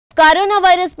Corona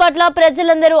virus పట్ల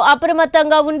ప్రజలందరూ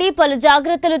అప్రమత్తంగా ఉండి పలు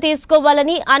జాగ్రత్తలు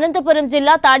తీసుకోవాలని అనంతపురం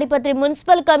జిల్లా తాడిపత్రి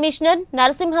మున్సిపల్ కమిషనర్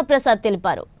నరసింహప్రసాద్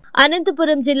తెలిపారు.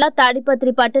 అనంతపురం జిల్లా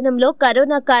తాడిపత్రి పట్టణంలో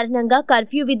కరోనా కారణంగా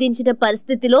కర్ఫ్యూ విధించిన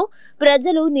పరిస్థితిలో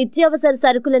ప్రజలు నిత్యావసర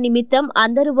సరుకుల నిమిత్తం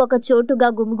అందరూ ఒక చోటుగా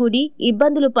గుమిగూడి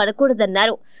ఇబ్బందులు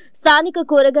పడకూడదన్నారు. స్థానిక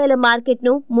కూరగాయల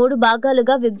మార్కెట్ను 3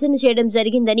 భాగాలుగా విభజన చేయడం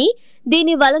జరిగిందని,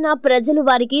 దీని వలన ప్రజలు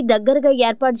వారికి దగ్గరగా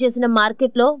ఏర్పాటు చేసిన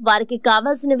మార్కెట్లో వారికి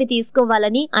కావాల్సినవి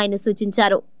తీసుకోవాలని ఆయన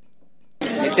సూచించారు.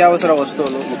 నిత్యావసర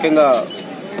వస్తువులు ముఖ్యంగా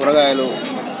కూరగాయలు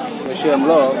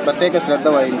విషయంలో ప్రత్యేక శ్రద్ధ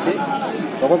వహించి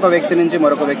ఒక్కొక్క వ్యక్తి నుంచి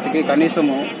మరొక వ్యక్తికి కనీసం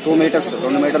 2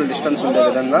 మీటర్ల డిస్టెన్స్ ఉండే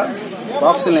విధంగా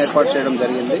బాక్సులను ఏర్పాటు చేయడం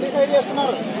జరిగింది.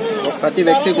 ప్రతి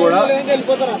వ్యక్తి కూడా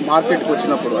మార్కెట్కి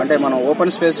వచ్చినప్పుడు అంటే మనం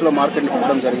ఓపెన్ స్పేస్ లో మార్కెట్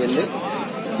పెట్టడం జరిగింది.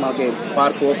 మాకు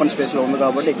పార్క్ ఓపెన్ స్పేస్ లో ఉంది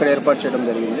కాబట్టి ఇక్కడ ఏర్పాటు చేయడం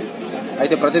జరిగింది.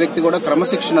 అయితే ప్రతి వ్యక్తి కూడా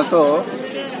క్రమశిక్షణతో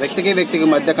వ్యక్తికి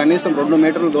మధ్య కనీసం 2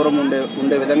 మీటర్ల దూరం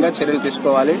ఉండే విధంగా చర్యలు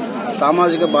తీసుకోవాలి.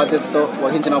 సామాజిక బాధ్యతతో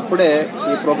వహించినప్పుడే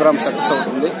ఈ ప్రోగ్రామ్ సక్సెస్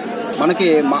అవుతుంది. మనకి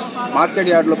మార్కెట్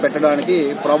యార్డ్ లో పెట్టడానికి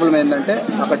ప్రాబ్లం ఏంటంటే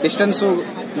అక్కడ డిస్టెన్స్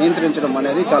నియంత్రించడం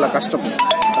అనేది చాలా కష్టం.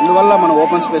 అందువల్ల మనం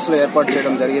ఓపెన్ స్పేస్ లో ఏర్పాటు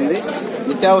చేయడం జరిగింది.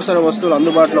 నిత్యావసర వస్తువులు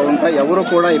అందుబాటులో ఉంటాయి, ఎవరు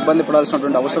కూడా ఇబ్బంది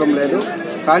పడాల్సినటువంటి అవసరం లేదు.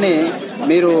 కానీ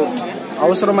మీరు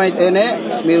అవసరమైతేనే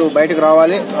మీరు బయటకు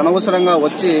రావాలి. అనవసరంగా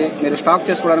వచ్చి మీరు స్టాక్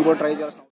చేసుకోవడానికి కూడా ట్రై చేస్తారు.